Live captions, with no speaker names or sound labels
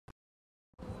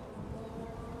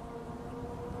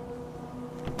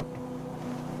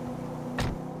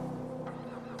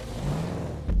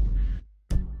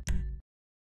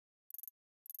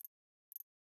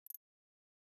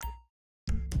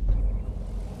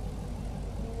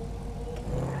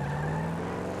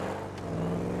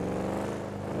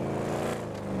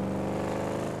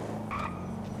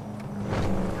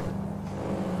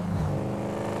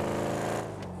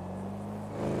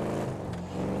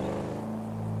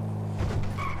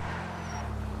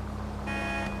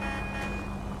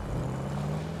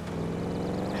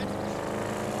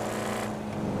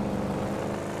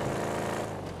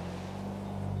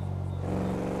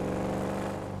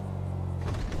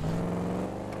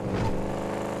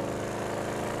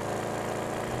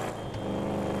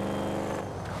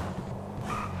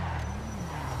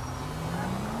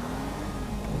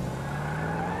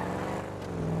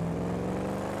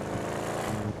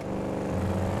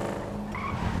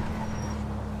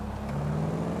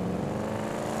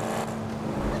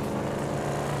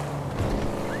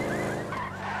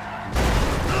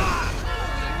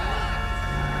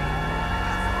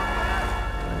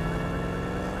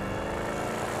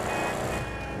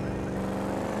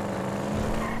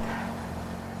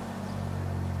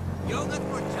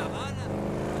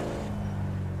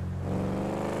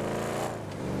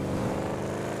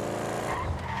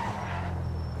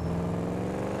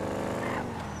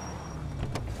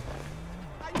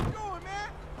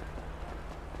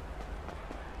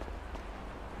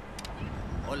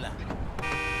Hola.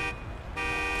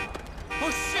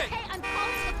 Oh, shit! Hey, I'm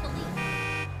calling the police.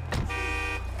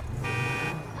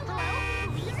 Hello?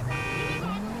 Police? You need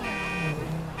to get here.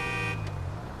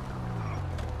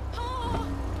 Oh,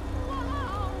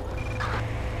 wow.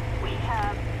 We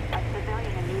have a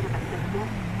civilian in need of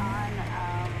assistance on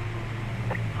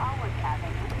Howard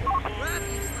Avenue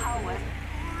in Howard.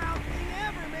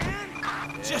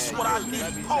 Just what I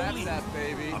need, police!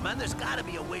 Baby. Oh, man, there's gotta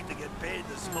be a way to get paid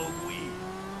to smoke weed.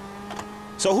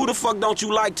 So who the fuck don't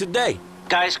you like today?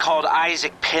 Guy's called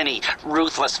Isaac Penny,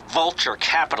 ruthless vulture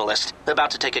capitalist,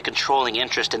 about to take a controlling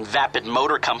interest in Vapid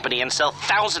Motor Company and sell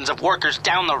thousands of workers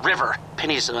down the river.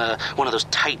 Penny's one of those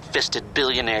tight-fisted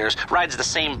billionaires, rides the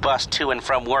same bus to and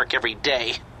from work every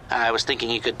day. I was thinking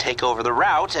he could take over the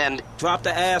route and... Drop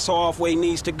the ass off where he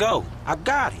needs to go. I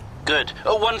got it. Good.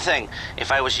 Oh, one thing.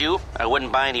 If I was you, I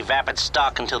wouldn't buy any Vapid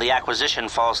stock until the acquisition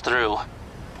falls through.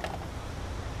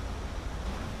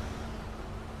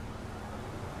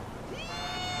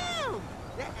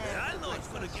 Yeah, I know it's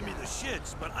gonna give me the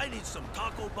shits, but I need some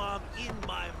taco bomb in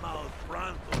my mouth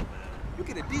pronto, man. You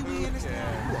get a DV in this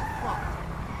town? You are fucked.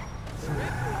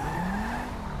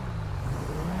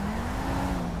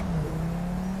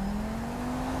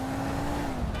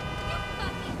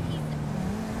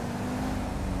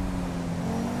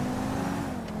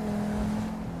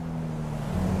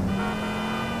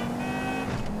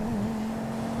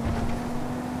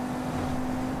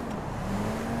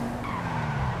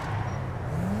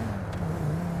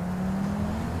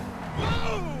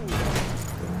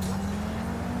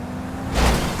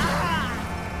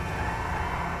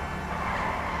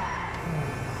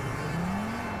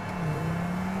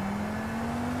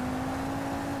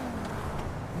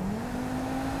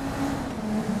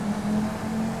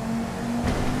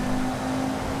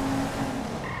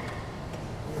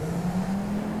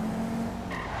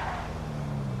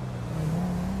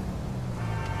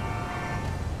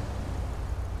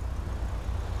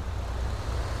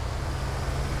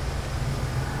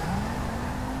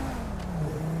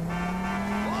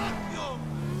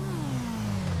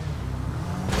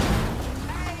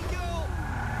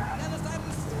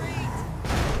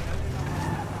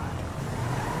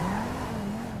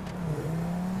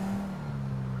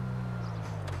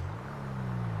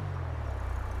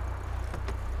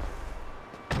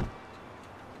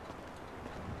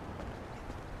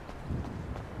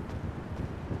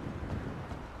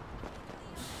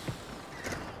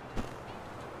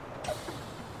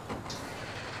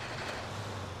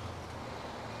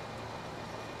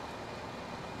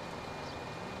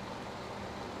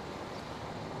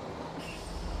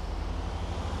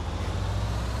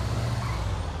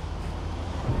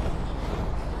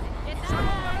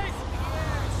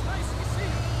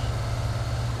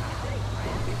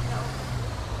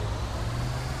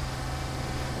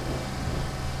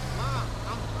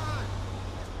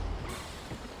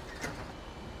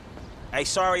 Hey,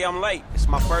 sorry I'm late. It's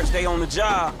my first day on the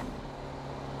job.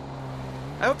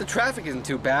 I hope the traffic isn't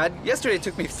too bad. Yesterday it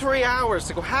took me 3 hours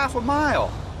to go half a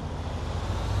mile.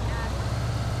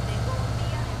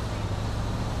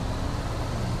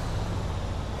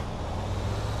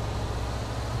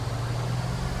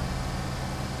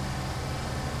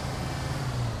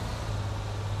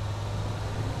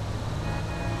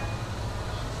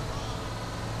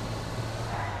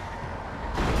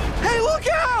 Hey, look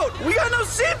out! We got no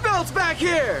seatbelts back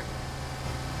here!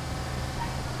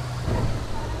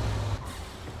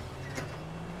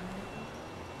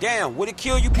 Damn, would it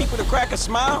kill you people to crack a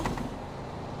smile?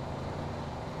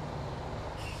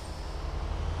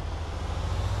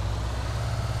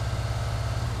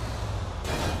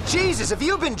 Jesus, have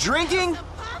you been drinking?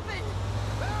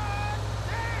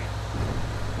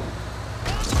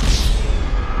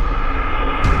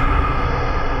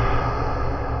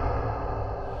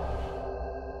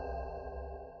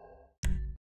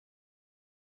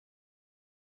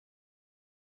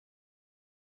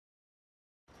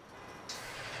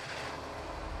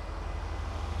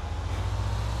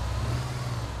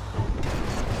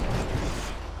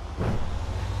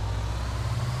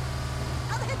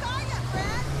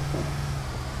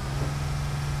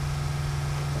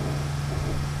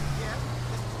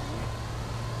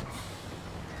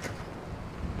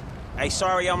 Hey,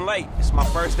 sorry I'm late. It's my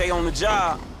first day on the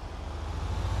job.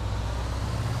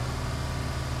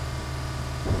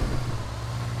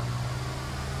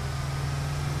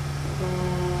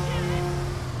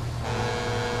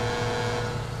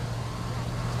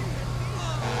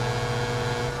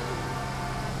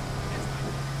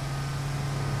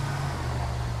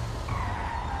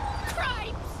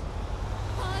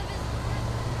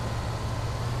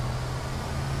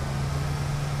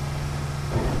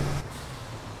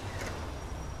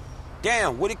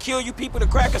 Damn, would it kill you people to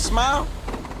crack a smile?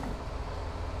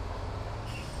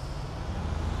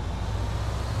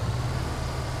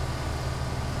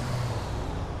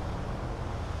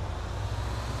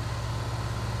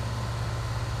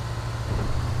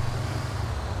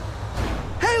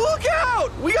 Hey, look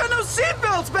out! We got no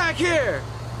seatbelts back here!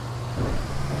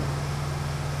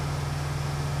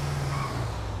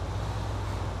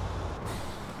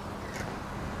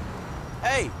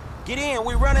 Hey, get in,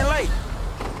 we running late.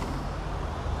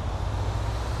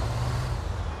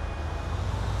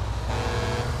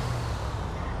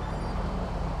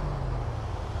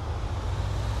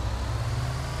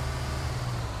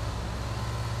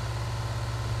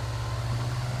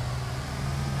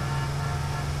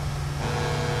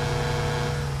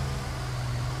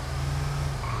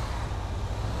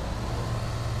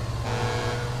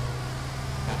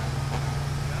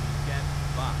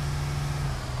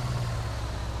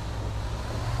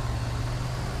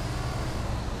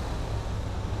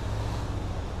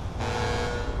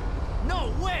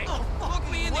 No way! Oh,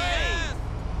 fuck me in the ass!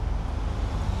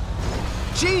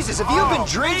 Jesus, have you been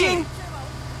drinking?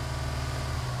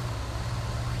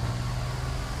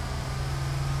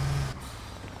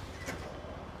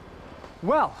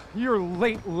 Well, you're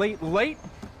late.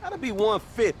 That'll be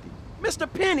 150.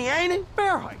 Mr. Penny, ain't it?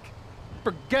 Fair hike.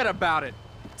 Forget about it.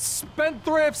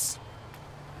 Spendthrifts.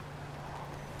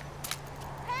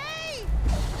 Hey!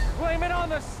 Blame it on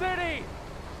the city.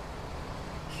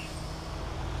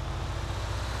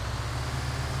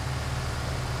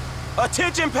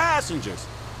 Attention passengers,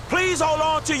 please hold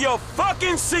on to your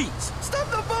fucking seats. Stop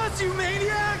the bus, you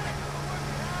maniac!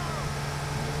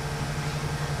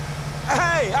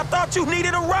 Hey, I thought you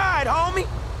needed a ride, homie.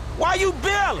 Why you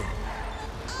bailing?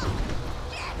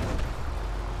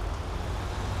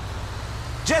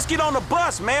 Just get on the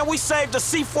bus, man. We saved a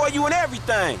seat for you and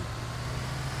everything.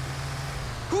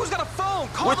 Who's got a phone?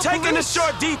 Call We're the taking a police.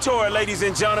 short detour, ladies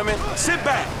and gentlemen. Sit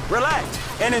back, relax,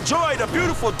 and enjoy the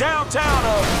beautiful downtown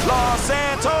of Los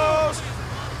Santos.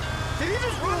 Did you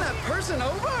just run that person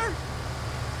over?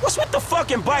 What's with the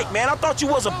fucking bike, man? I thought you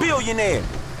was a billionaire.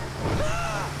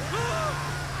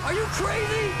 Are you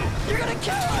crazy? You're gonna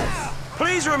kill us!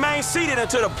 Please remain seated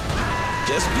until the...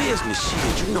 Just business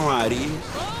shit, you know how it is.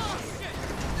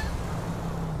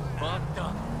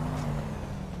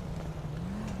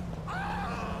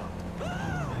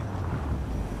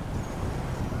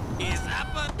 Is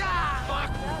happened?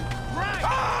 Fuck!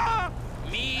 Right!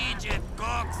 Midget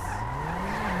Cox!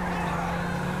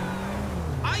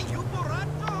 Ay, you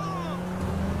borracho!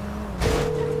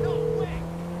 No way!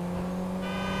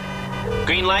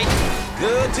 Green light?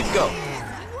 Good to go.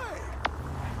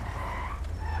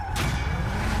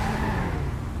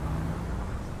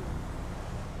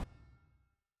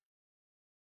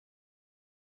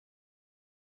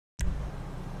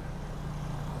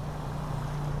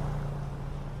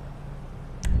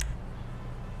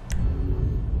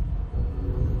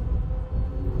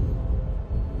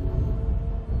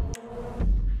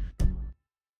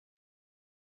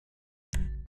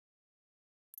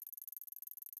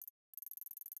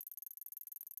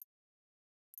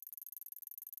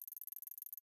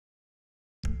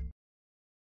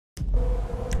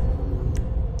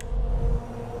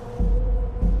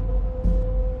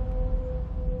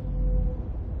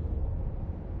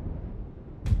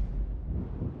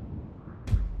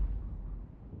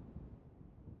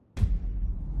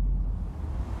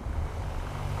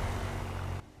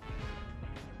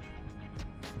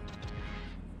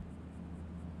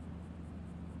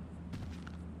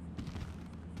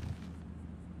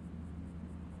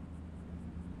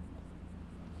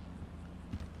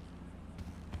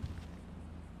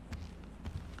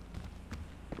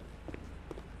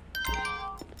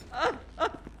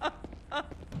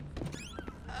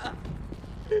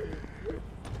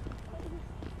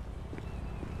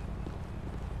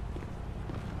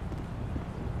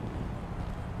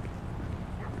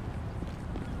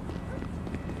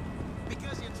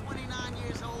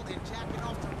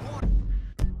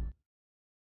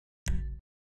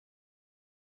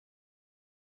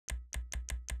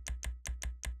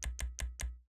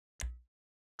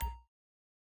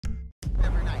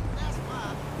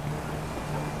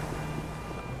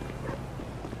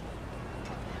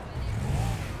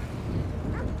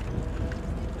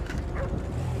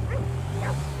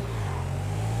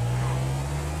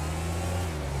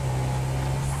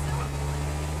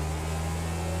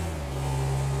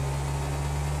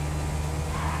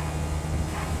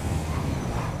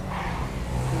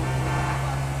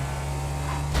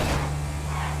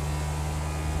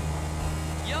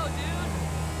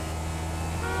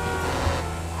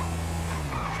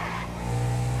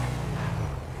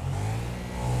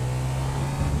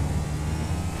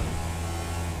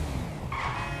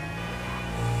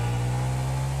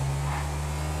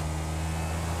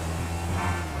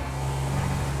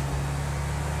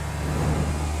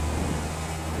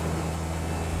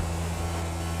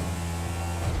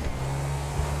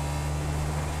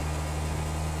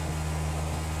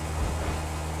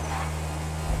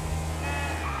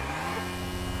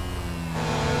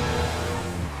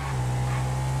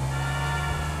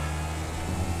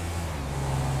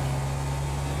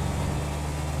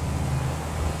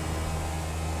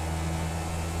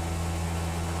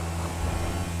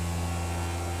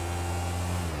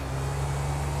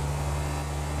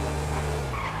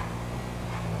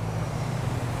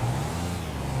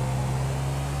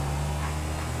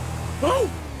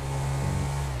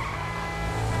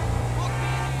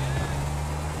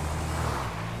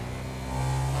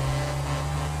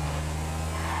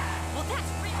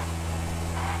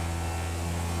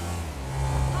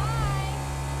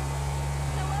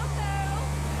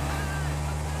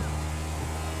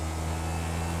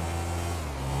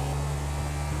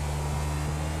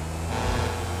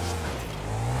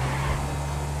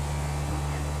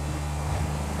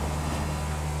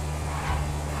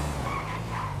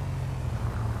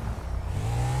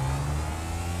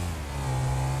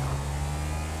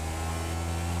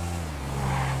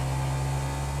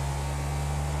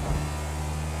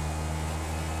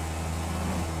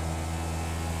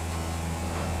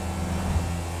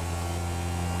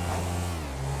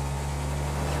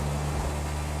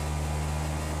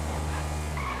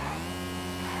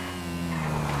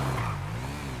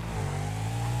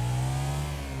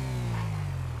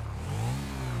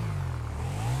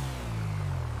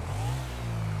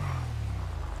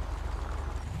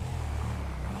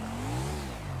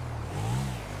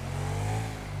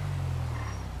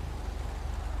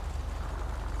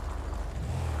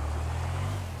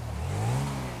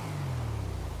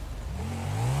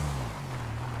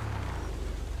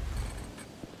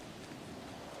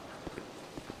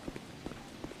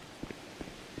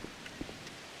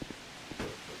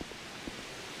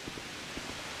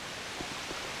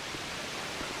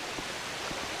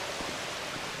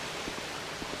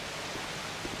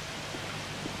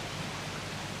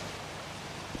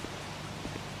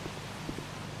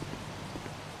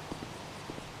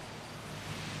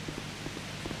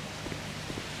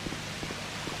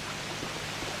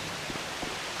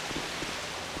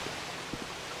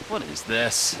 What is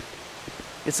this?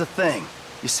 It's a thing.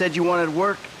 You said you wanted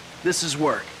work. This is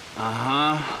work.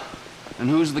 Uh-huh. And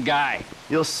who's the guy?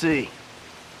 You'll see.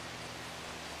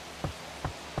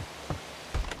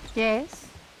 Yes?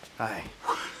 Hi.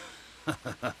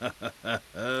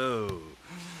 Oh.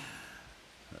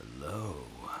 Hello.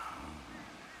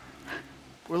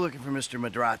 We're looking for Mr.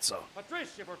 Madrazo.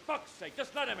 Patricia, for fuck's sake,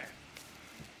 just let him in.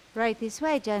 Right this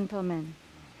way, gentlemen.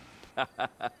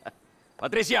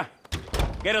 Patricia,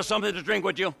 get us something to drink,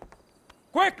 would you?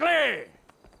 Quickly!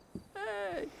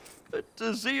 Hey, good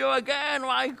to see you again,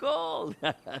 Michael.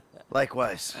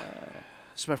 Likewise.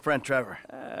 It's my friend Trevor.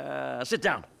 Sit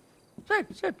down.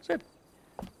 Sit.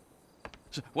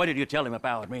 So, what did you tell him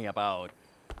about me, about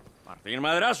Martin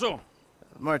Madrazo?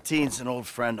 Martine's an old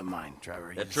friend of mine,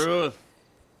 Trevor. The truth.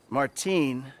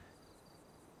 Martine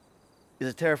is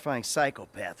a terrifying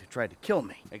psychopath who tried to kill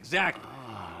me. Exactly.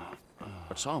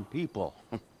 But some people,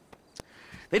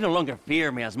 they no longer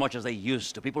fear me as much as they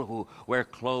used to. People who wear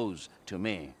clothes to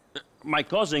me. My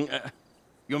cousin,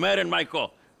 you met him,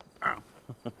 Michael.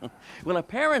 Well,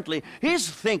 apparently, he's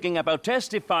thinking about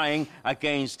testifying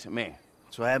against me.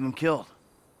 So I have him killed.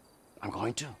 I'm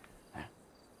going to.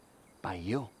 By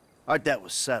you. Our debt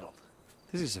was settled.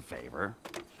 This is a favor.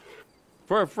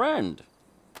 For a friend.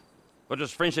 But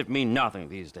does friendship mean nothing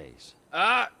these days?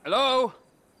 Hello?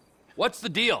 What's the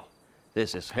deal?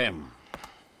 This is him.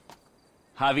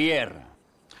 Javier.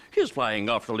 He's flying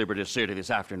off to Liberty City this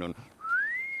afternoon.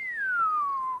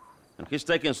 And he's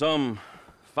taking some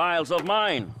files of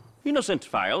mine. Innocent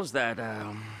files that,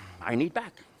 I need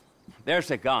back. There's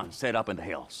a gun set up in the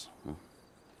hills.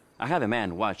 I have a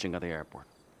man watching at the airport.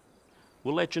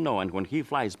 We'll let you know, and when he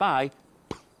flies by,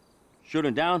 shoot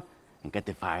him down and get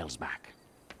the files back.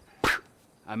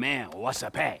 Man, what's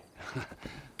the pay?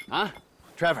 Huh?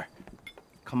 Trevor,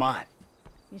 come on.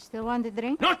 You still want the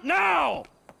drink? Not now!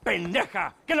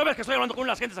 Pendeja! ¿Qué no ves que estoy hablando con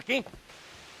las gentes aquí?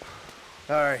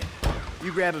 All right.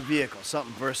 You grab a vehicle,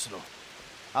 something versatile.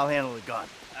 I'll handle the gun.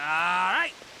 All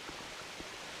right.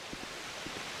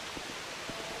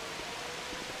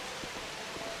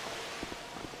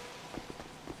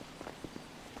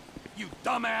 You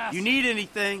dumbass! You need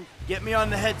anything, get me on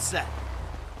the headset.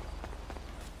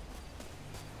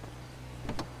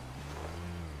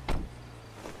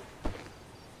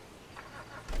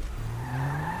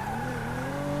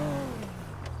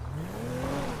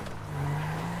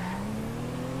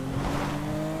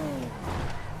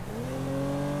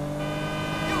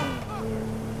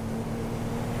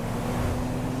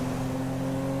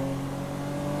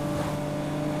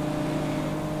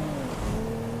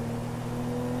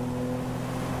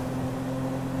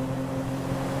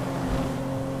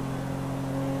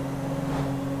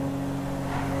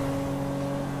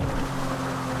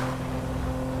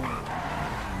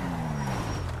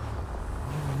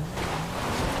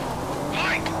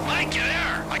 Mike, you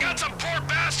there? I got some poor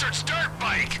bastard's dirt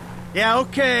bike. Yeah,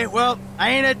 okay. Well,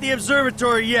 I ain't at the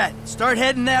observatory yet. Start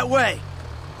heading that way.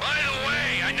 By the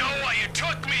way, I know why you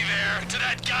took me there, to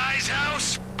that guy's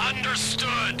house.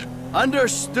 Understood.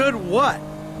 Understood what?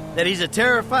 That he's a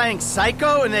terrifying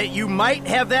psycho and that you might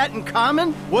have that in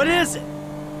common? What is it?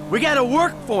 We gotta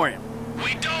work for him.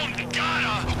 We don't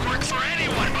gotta work for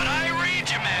anyone, but I read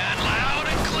you, man, loud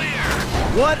and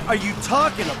clear. What are you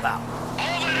talking about?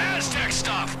 All that Aztec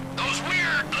stuff. Those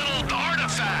weird little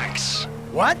artifacts.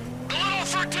 What? The little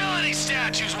fertility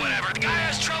statues, whatever. The guy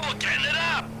has trouble getting it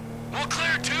up. We'll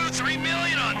clear 2-3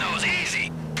 million on those,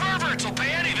 easy. Perverts will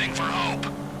pay anything for hope.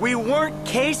 We weren't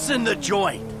casing the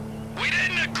joint. We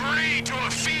didn't agree to a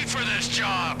fee for this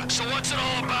job, so what's it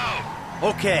all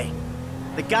about? Okay,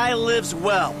 the guy lives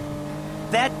well.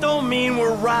 That don't mean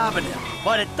we're robbing him,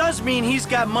 but it does mean he's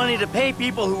got money to pay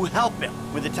people who help him.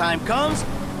 When the time comes,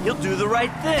 he'll do the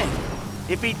right thing.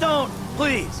 If he don't,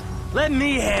 please, let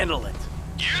me handle it.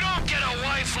 You don't get a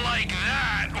wife like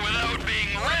that without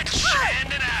being rich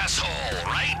and an asshole,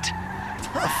 right?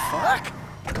 The fuck?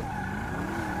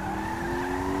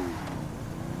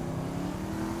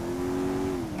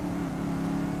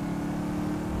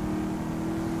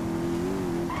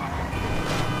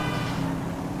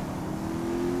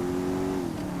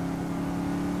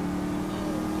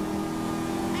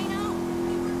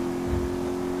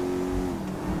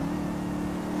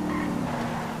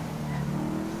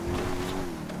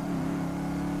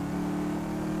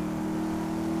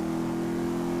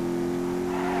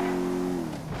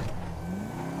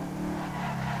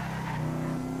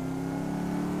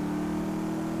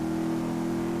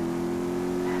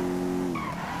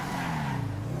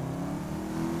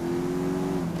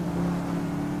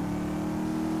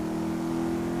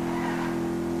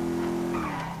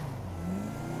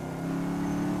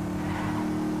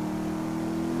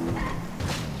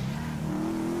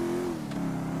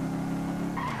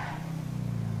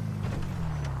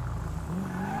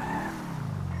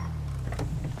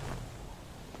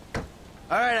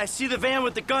 All right, I see the van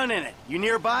with the gun in it. You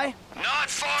nearby? Not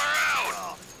far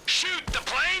out. Shoot the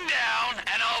plane down,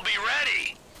 and I'll be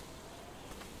ready.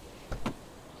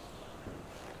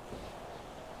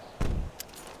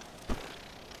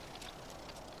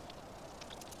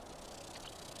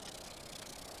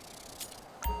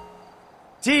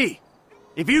 T,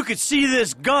 if you could see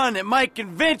this gun, it might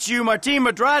convince you Martin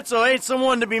Madrazo ain't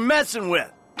someone to be messing with.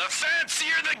 The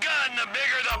fancier the gun, the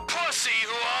bigger the pussy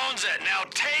who owns it. Now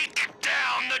take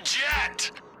down the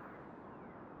jet.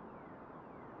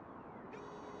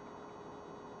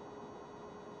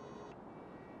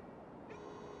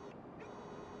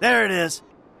 There it is.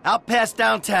 Out past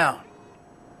downtown.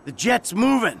 The jet's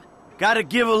moving. Gotta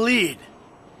give a lead.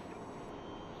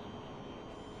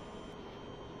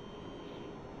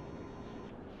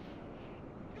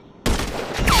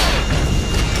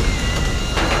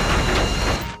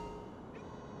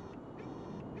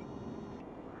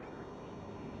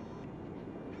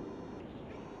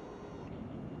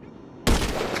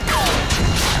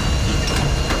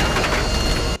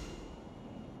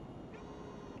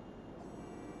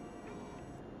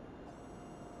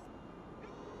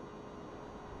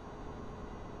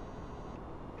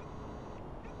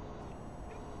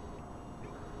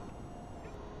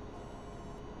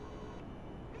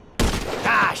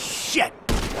 Ah, shit!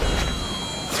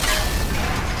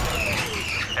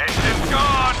 Engine's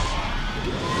gone.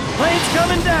 Plane's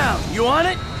coming down. You on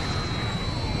it?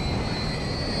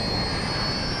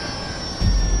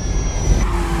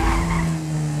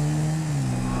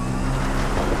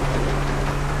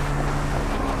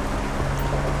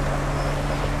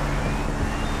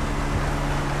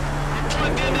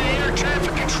 Plugged into the air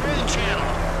traffic control channel.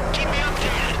 Keep me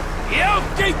updated.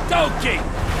 Okie dokie!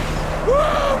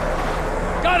 Woo!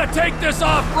 Gotta take this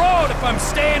off-road if I'm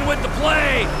staying with the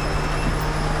play!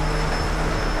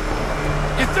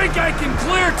 You think I can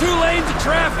clear 2 lanes of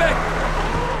traffic?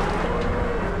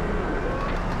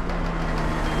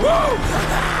 Woo!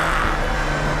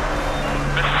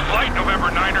 This is Flight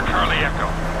November 9er Charlie Echo.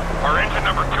 Our engine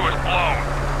number 2 is blown.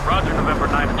 Roger, November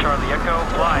 9 Charlie Echo.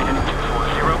 Fly heading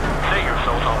 240. Say your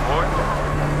souls on board.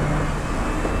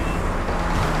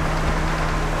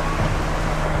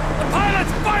 The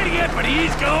pilot's fighting it, but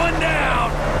he's going down!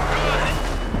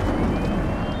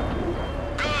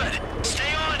 Good.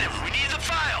 Stay on him. We need the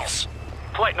files.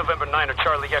 Flight November 9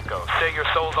 Charlie Echo. Say your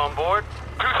souls on board.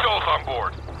 2 souls on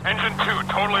board. Engine 2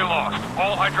 totally lost.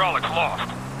 All hydraulics lost.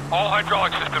 All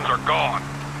hydraulic systems are gone.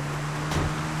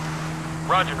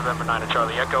 Roger, November 9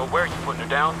 Charlie Echo. Where are you putting her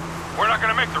down? We're not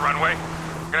gonna make the runway.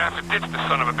 We're gonna have to ditch this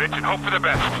son of a bitch and hope for the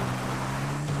best.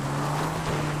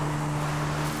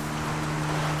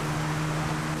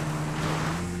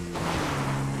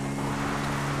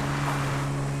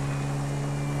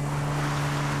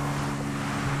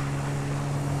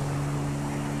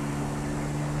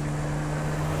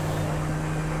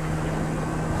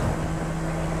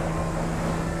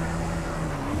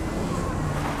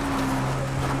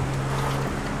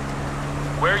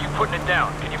 Where are you putting it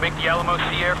down? Can you make the Alamo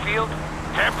Sea Airfield?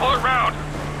 Can't pull it round.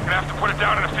 Gonna have to put it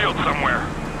down in a field somewhere.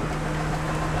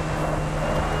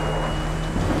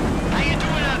 How you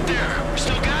doing out there? We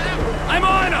still got him? I'm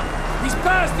on him! He's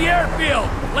past the airfield!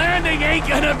 Landing ain't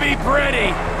gonna be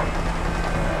pretty!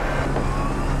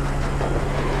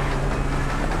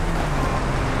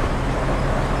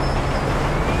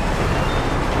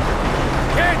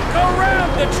 Can't go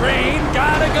round the train,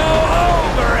 gotta go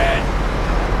over it!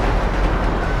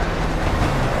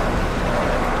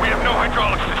 We have no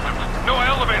hydraulic systems, no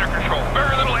elevator control,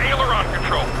 very little aileron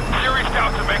control. Serious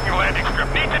doubts of making a landing strip.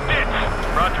 Need to ditch.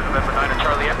 Roger, November 9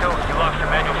 Charlie Echo. You lost your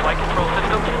manual flight control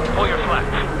system. Pull your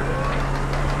flaps.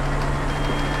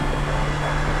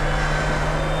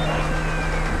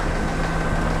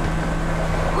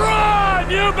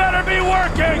 Run! You better be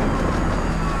working!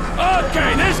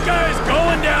 Okay, this guy's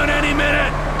going down any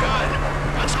minute! Good.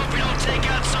 Let's hope we don't take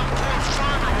out some poor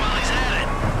farmer while he's at it.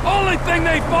 Only thing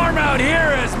they farm out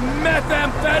here is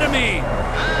methamphetamine!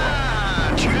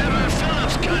 Ah, Trevor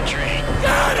Phillips country.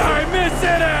 God, I miss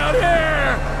it out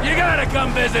here! You gotta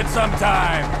come visit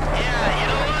sometime! Yeah, you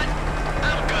know what?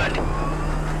 I'm good.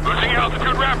 Losing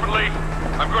altitude rapidly.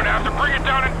 I'm going to have to bring it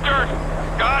down in dirt.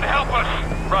 God help us.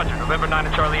 Roger, November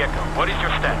 9 Charlie Echo. What is your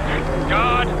status?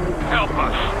 God help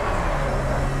us.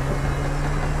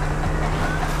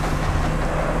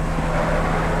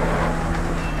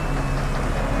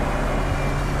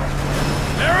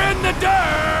 They're in the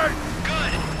dirt!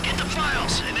 Good. Get the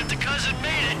files, and if the cousin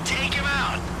made it, take him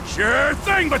out. Sure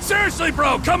thing, but seriously,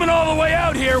 bro, coming all the way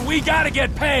out here, we gotta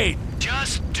get paid!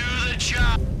 Just do the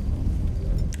job.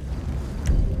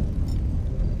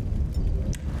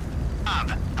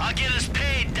 I'll get us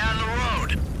paid down the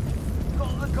road.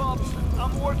 Call the cops.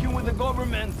 I'm working with the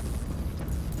government.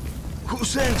 Who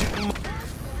sent you?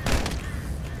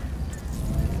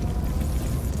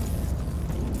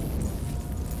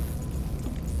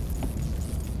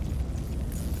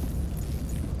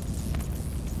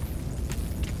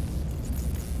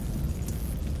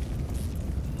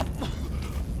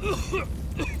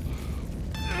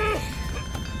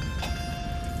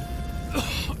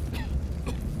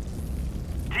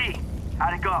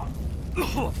 How'd it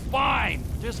go? Fine,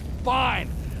 just fine.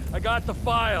 I got the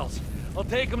files. I'll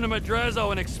take them to Madrezzo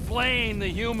and explain the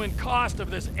human cost of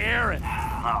this errand.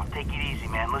 Oh, take it easy,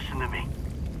 man. Listen to me.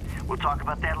 We'll talk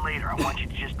about that later. I want you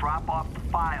to just drop off the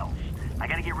files. I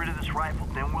gotta get rid of this rifle,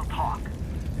 then we'll talk.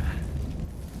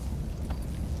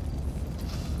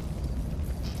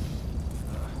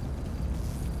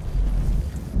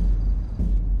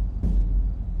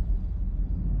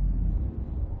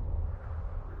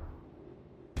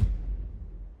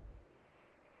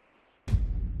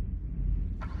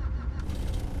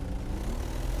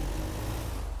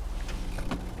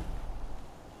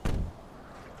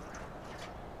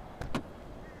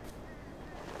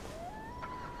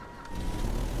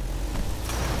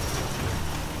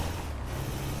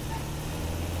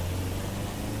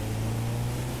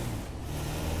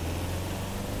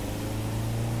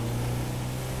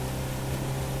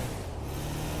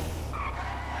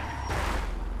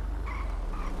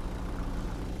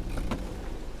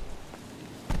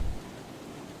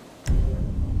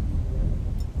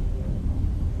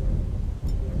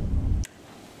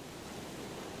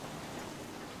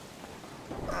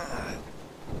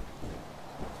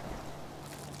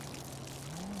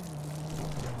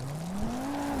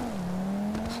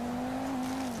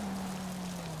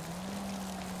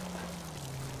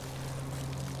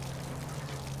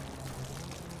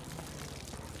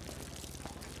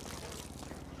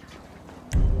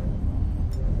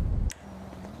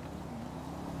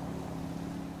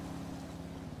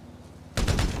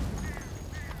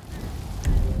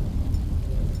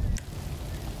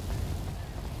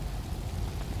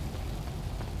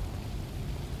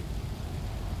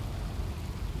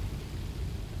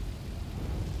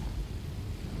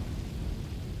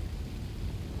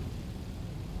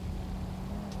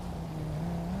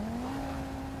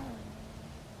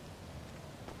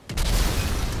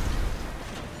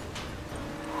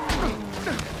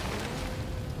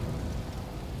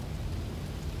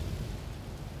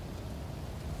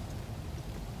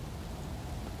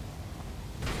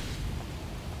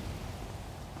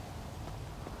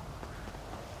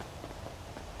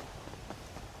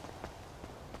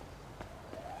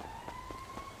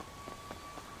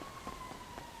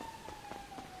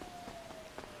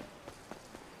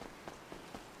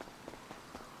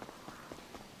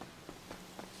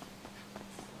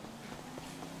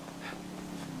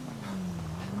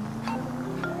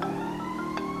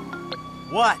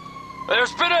 What?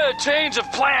 There's been a change of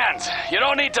plans. You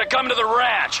don't need to come to the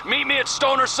ranch. Meet me at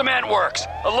Stoner Cement Works,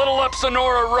 a little up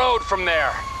Sonora Road from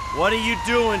there. What are you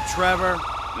doing, Trevor?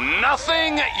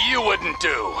 Nothing you wouldn't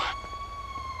do.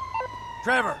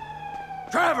 Trevor!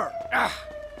 Trevor! Ah,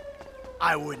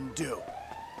 I wouldn't do.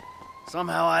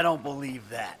 Somehow I don't believe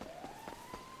that.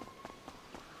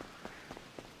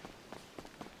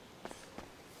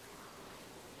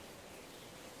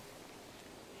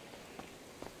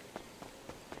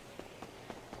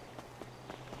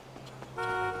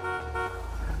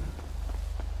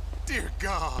 Dear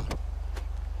God.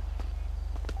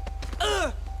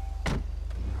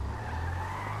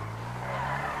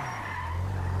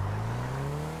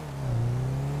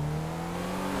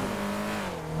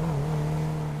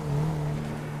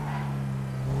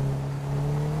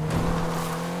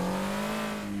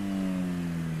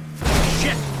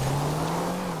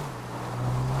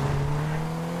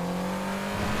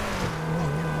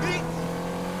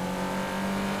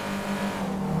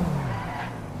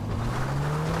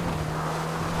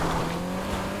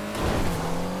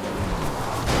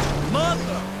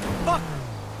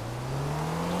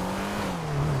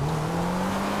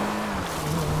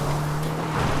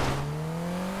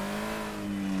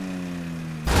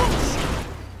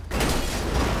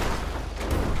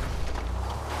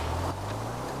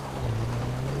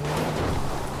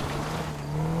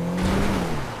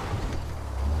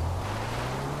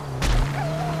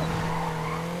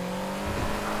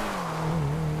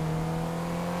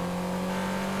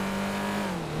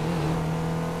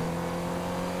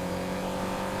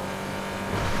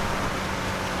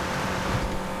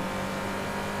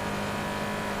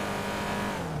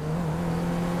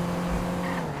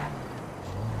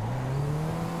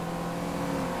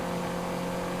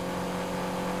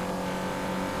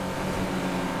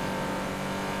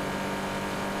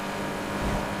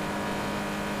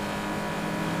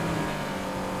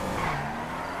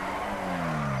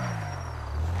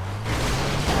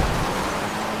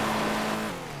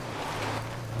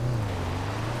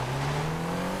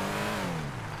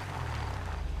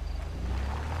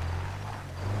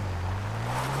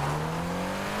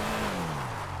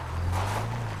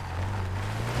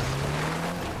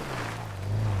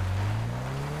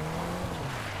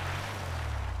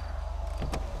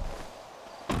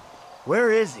 Where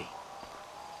is he?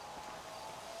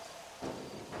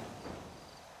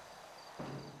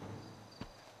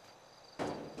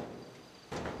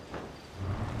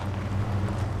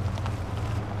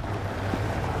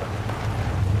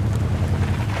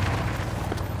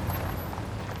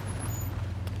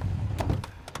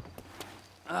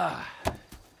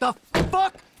 The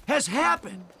fuck has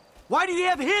happened? Why did he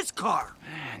have his car?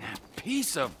 Man, that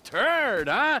piece of turd,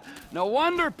 huh? No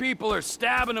wonder people are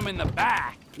stabbing him in the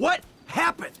back. What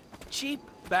happened? Cheap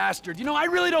bastard. You know, I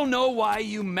really don't know why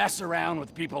you mess around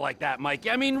with people like that,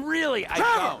 Mikey. I mean, really, I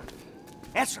don't.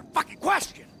 Answer a fucking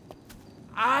question.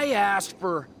 I asked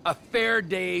for a fair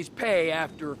day's pay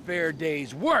after a fair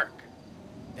day's work.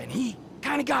 Then he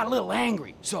kind of got a little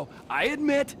angry. So I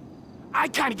admit, I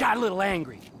kind of got a little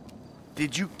angry.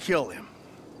 Did you kill him?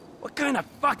 What kind of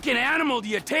fucking animal do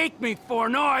you take me for?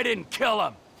 No, I didn't kill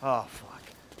him. Oh, fuck.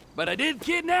 But I did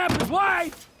kidnap his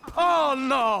wife. Oh,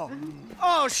 no.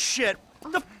 Oh, shit.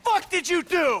 The fuck did you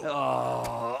do?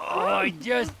 Oh, I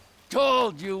just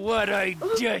told you what I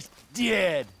just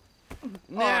did.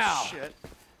 Now, oh, shit.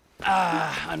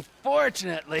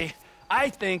 Unfortunately, I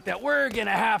think that we're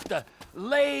gonna have to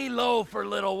lay low for a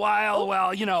little while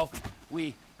while, you know,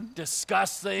 we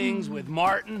discuss things with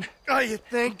Martin. Oh, you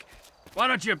think? Why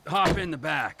don't you hop in the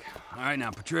back? All right,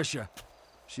 now, Patricia,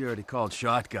 she already called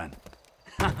shotgun.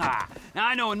 Now,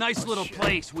 I know a nice little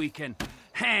place we can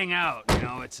hang out, you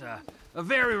know. It's a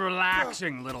very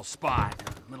relaxing little spot.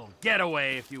 A little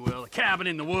getaway, if you will. A cabin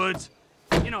in the woods.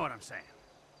 You know what I'm saying.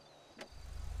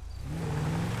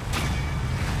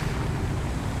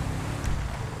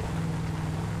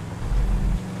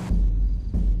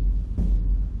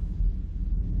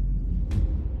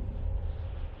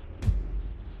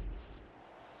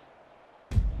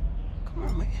 Come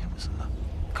on, man. What's up?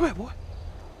 Come here, boy.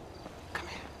 Come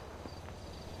here.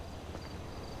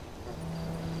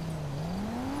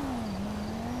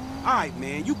 All right,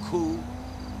 man. You cool.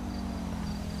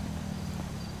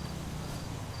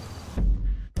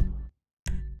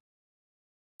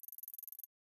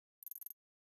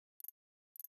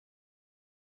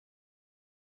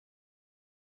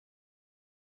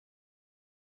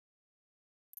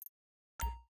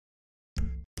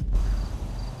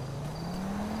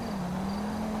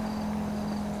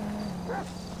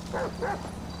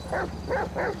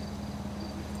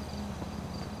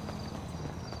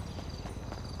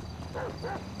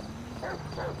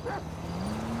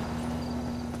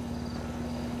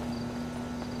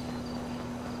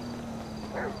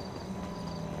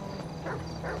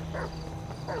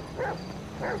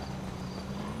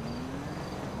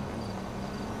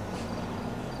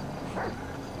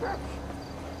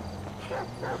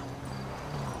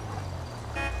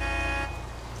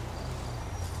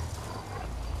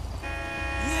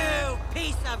 You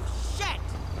piece of shit!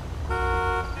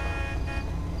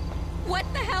 What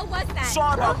the hell was that?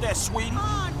 Sorry about that, sweetie.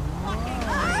 On fucking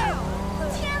hell!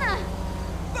 Tiana!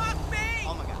 Fuck me!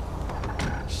 Oh, my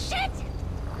God. Shit!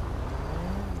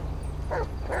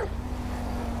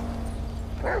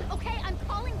 Okay, I'm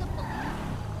calling the police.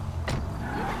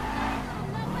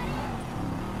 Nobody?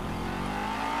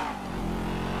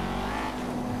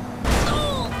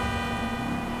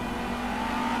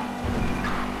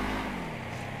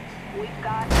 We've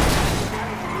got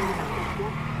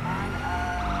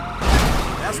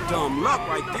That's dumb luck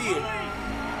right there.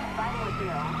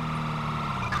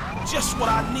 Just what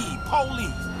I need,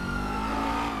 police.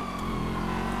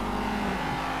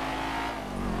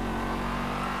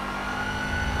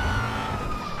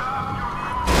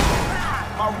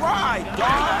 All right,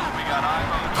 dog. We got eyes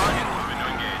on the target. Moving to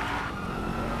engage.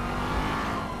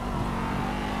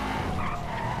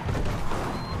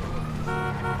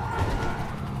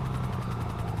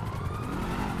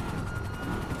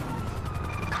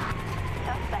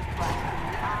 suspect flag.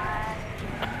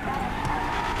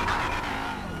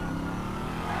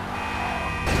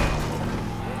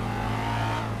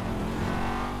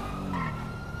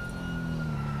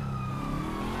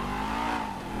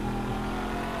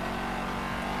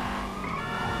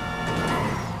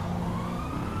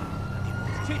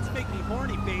 Chicks make me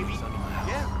horny, baby.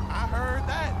 Yeah, I heard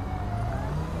that.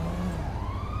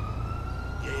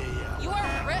 Yeah. You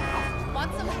are ripped.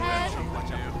 Want some head?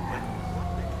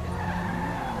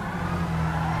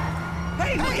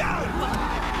 Hey, look out!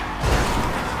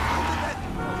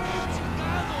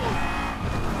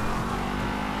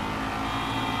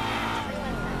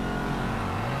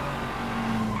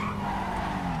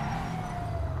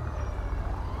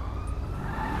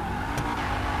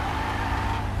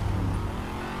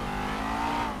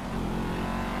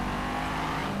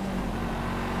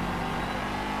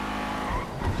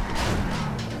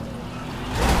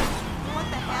 What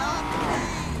the hell?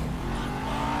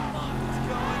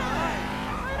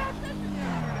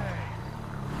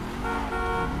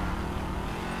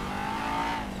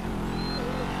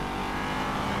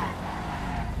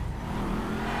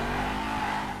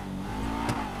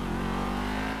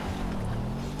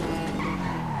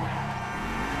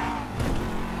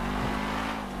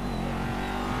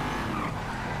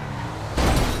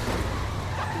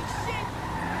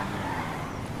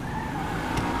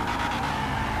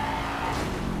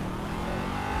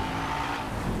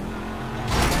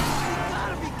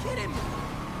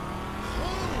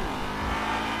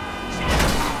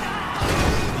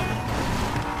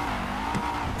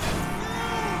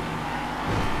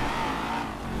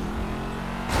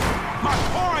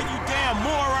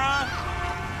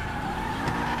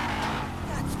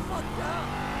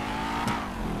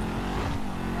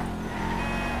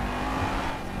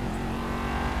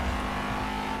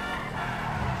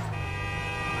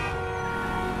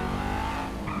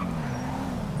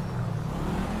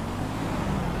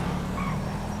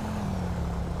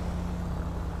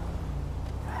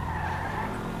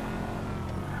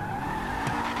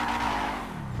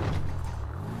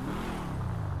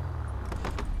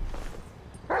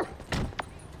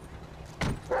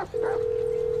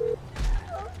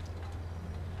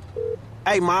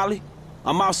 Hey, Molly,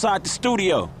 I'm outside the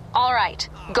studio. All right.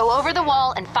 Go over the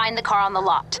wall and find the car on the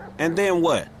lot. And then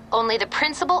what? Only the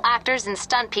principal actors and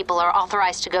stunt people are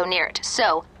authorized to go near it.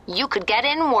 So, you could get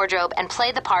in wardrobe and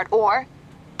play the part, or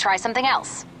try something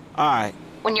else. All right.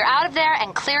 When you're out of there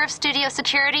and clear of studio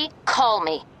security, call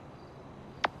me.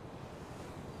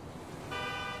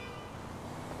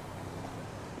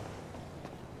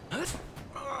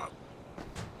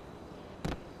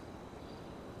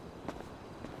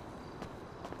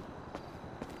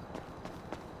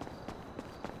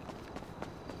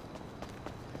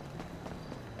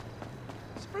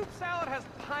 Fruit salad has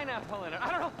pineapple in it. I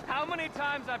don't know how many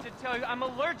times I have to tell you I'm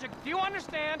allergic. Do you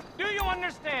understand? Do you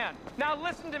understand? Now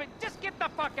listen to me. Just get the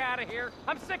fuck out of here.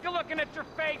 I'm sick of looking at your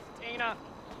face, Tina.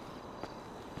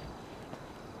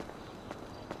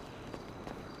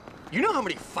 You know how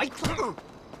many fights?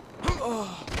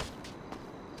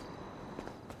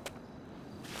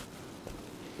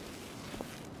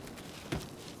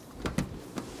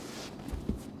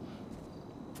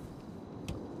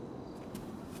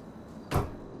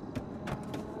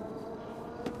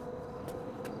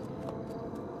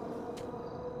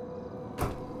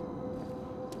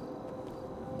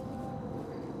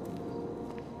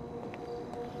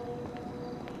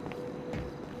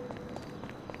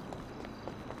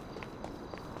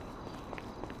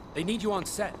 They need you on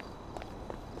set.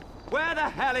 Where the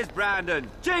hell is Brandon?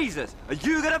 Jesus! Are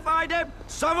you gonna find him?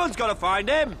 Someone's gotta find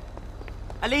him!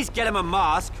 At least get him a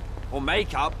mask, or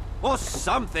makeup, or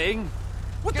something.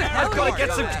 What the hell? I've gotta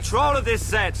get some control of this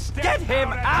set! Get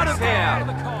him out of here!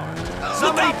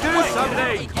 Somebody do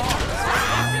something!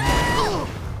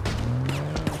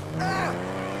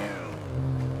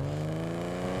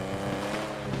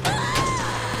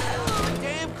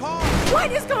 Damn car!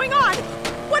 What is going on?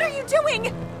 What are you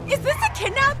doing? Is this a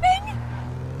kidnapping?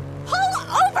 Pull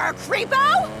over,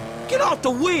 creepo! Get off the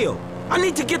wheel! I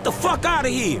need to get the fuck out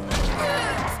of here!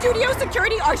 Studio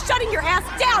security are shutting your ass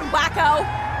down, wacko!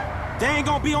 They ain't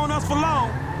gonna be on us for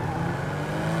long.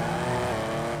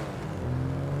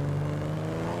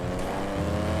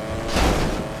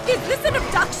 Is this an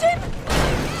abduction?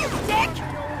 You dick!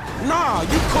 Nah,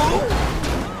 you cool?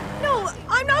 No,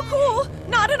 I'm not cool.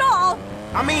 Not at all.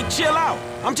 I mean, chill out.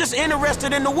 I'm just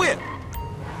interested in the whip.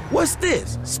 What's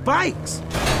this? Spikes?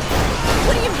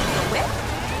 What do you mean, the whip?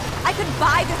 I could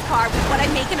buy this car with what I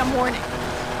make in a morning.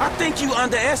 I think you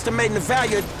underestimating the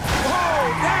value of... Whoa,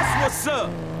 that's what's up!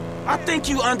 I think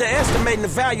you underestimating the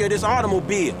value of this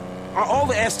automobile. Or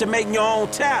overestimating your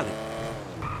own talent.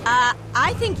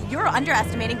 I think you're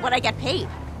underestimating what I get paid.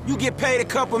 You get paid a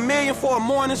couple million for a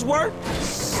morning's work?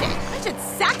 Shit, I should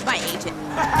sack my agent.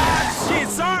 Shit,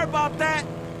 sorry about that.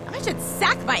 I should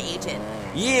sack my agent.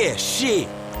 Yeah, shit.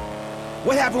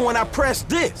 What happened when I pressed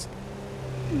this?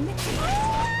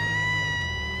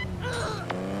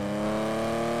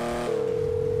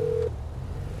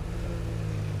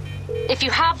 If you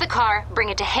have the car, bring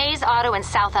it to Hayes Auto in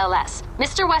South LS.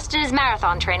 Mr. Weston is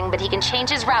marathon training, but he can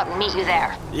change his route and meet you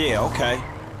there. Yeah, okay.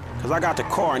 Because I got the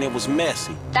car and it was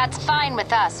messy. That's fine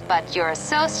with us, but your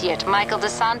associate, Michael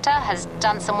DeSanta, has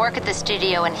done some work at the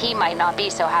studio and he might not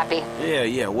be so happy.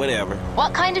 Yeah, whatever.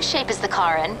 What kind of shape is the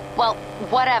car in? Well,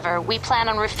 whatever. We plan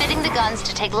on refitting the guns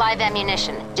to take live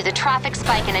ammunition. Do the traffic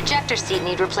spike and ejector seat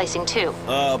need replacing too?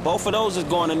 Both of those is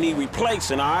going to need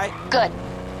replacing, all right? Good.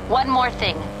 One more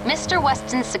thing. Mr.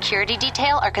 Weston's security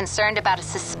detail are concerned about a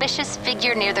suspicious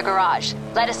figure near the garage.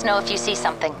 Let us know if you see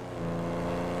something.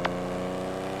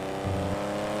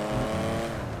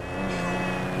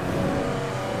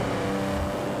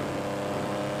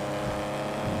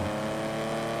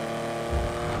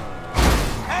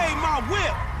 Hey, my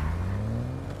whip!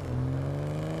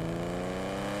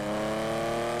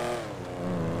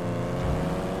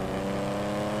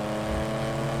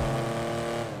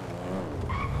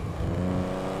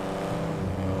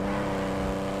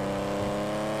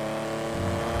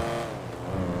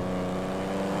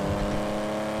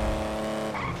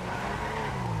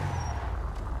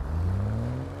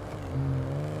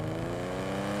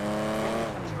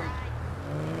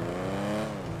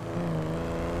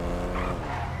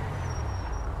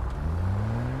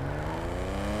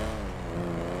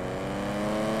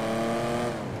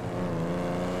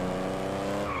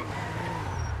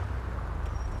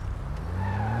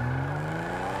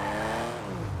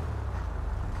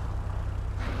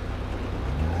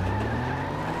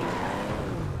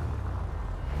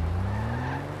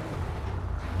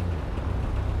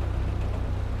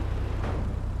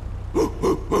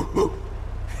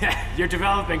 You're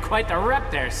developing quite the rep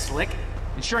there, Slick.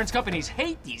 Insurance companies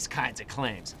hate these kinds of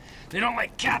claims. They don't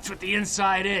like cats with the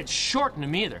inside edge, shorten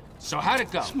them either. So how'd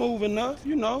it go? Smooth enough,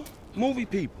 you know. Movie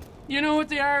people. You know what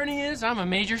the irony is? I'm a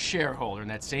major shareholder in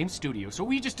that same studio, so what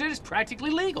we just did is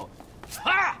practically legal.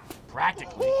 Ha!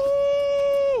 Practically.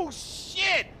 Ooh,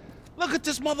 shit! Look at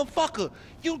this motherfucker.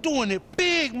 You doing it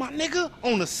big, my nigga,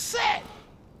 on the set.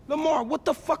 Lamar, what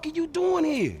the fuck are you doing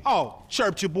here? Oh,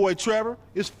 chirped your boy Trevor.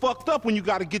 It's fucked up when you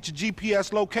gotta get your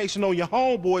GPS location on your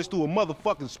homeboys through a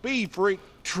motherfucking speed freak.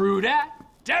 True that.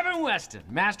 Devin Weston,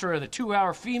 master of the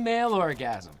 2-hour female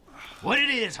orgasm. What it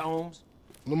is, Holmes?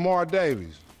 Lamar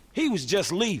Davies. He was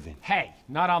just leaving. Hey,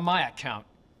 not on my account.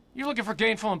 You looking for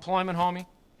gainful employment, homie?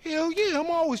 Hell yeah,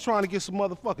 I'm always trying to get some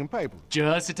motherfucking paper.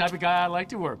 Just the type of guy I like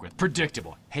to work with.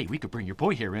 Predictable. Hey, we could bring your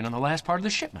boy here in on the last part of the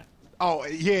shipment. Oh,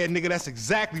 yeah, nigga, that's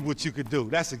exactly what you could do.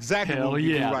 That's exactly Hell what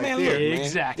we yeah. do right Man, there. look, man.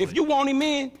 Exactly. If you want him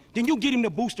in, then you get him to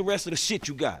boost the rest of the shit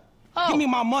you got. Give me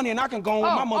my money and I can go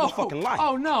on with my motherfucking life.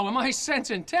 Oh, no, am I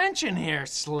sensing tension here,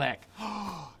 Slick?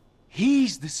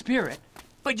 He's the spirit,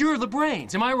 but you're the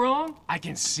brains. Am I wrong? I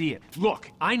can see it.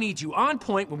 Look, I need you on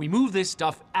point when we move this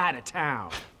stuff out of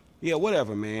town. Yeah,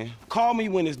 whatever, man. Call me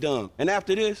when it's done. And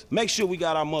after this, make sure we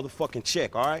got our motherfucking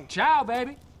check, all right? Ciao,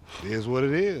 baby. It is what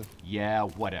it is. Yeah,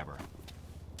 whatever.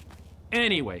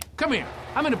 Anyway, come here.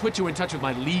 I'm gonna put you in touch with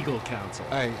my legal counsel.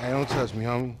 Hey, don't touch me,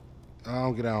 homie. I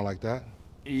don't get down like that.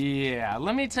 Yeah,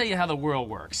 let me tell you how the world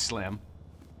works, Slim.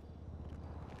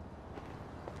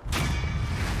 You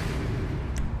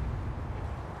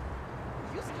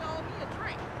still owe me a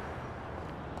drink.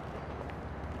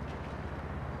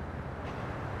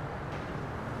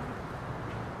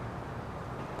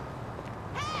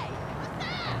 Hey, what's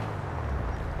up?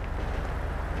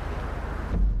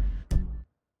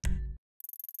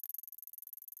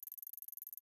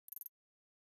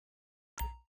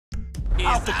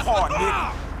 Out the car,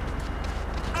 nigga.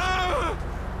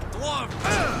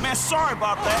 Man, sorry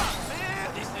about that.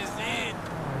 This is it.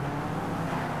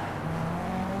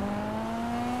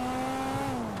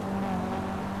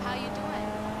 How you doing?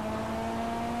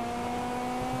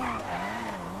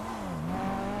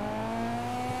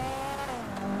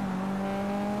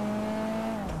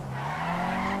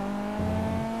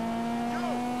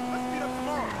 Let's meet up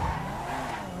tomorrow.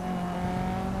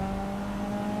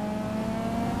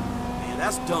 Man,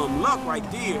 that's dumb luck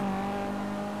right there.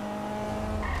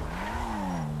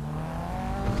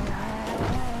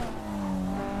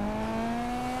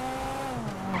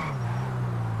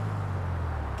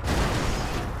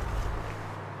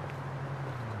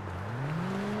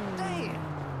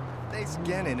 Thanks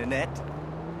again, Internet.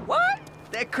 What?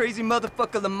 That crazy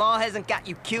motherfucker Lamar hasn't got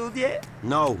you killed yet?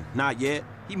 No, not yet.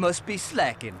 He must be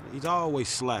slacking. He's always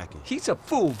slacking. He's a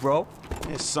fool, bro.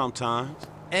 Yeah, sometimes.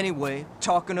 Anyway,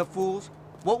 talking of fools,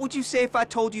 what would you say if I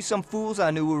told you some fools I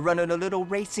knew were running a little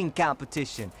racing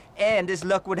competition? And as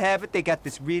luck would have it, they got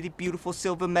this really beautiful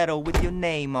silver medal with your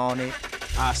name on it.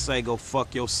 I say go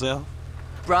fuck yourself.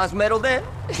 Bronze medal then?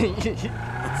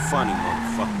 Funny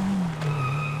motherfucker.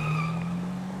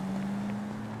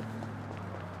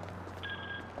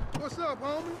 What's up,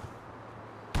 homie?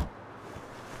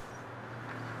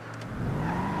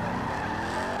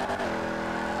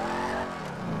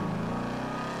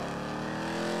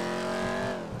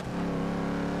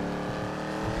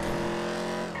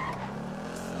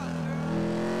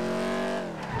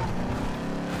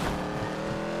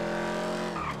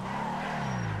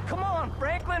 Come on,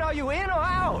 Franklin, are you in or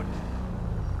out?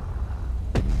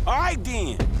 All right,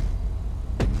 then.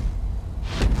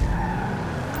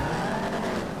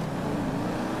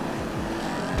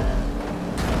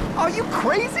 Are you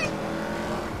crazy?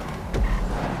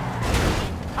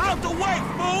 Out the way,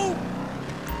 fool!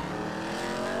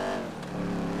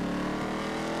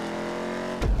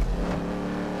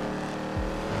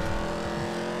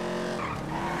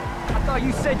 I thought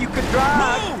you said you could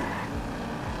drive. Move!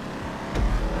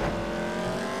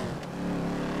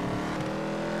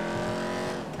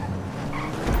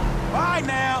 Bye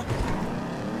now.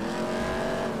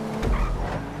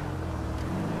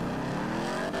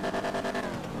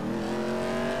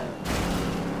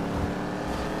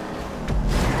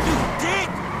 You dick!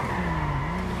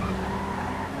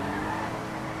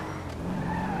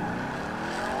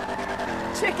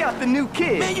 Check out the new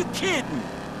kid. Man, you kidding?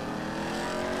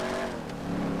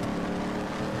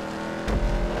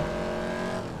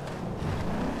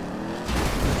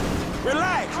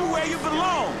 Relax, you where you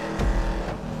belong.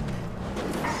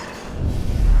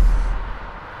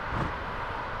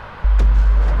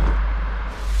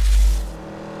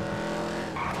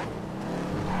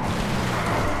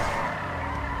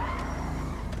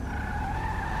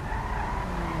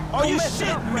 Oh, you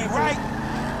shitting me, right?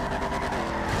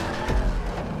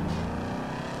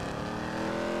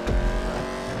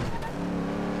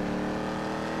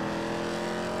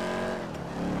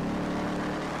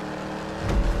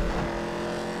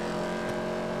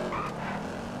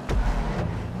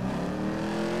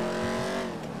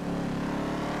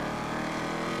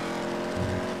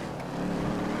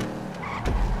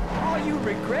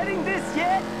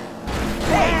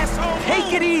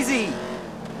 Take it easy!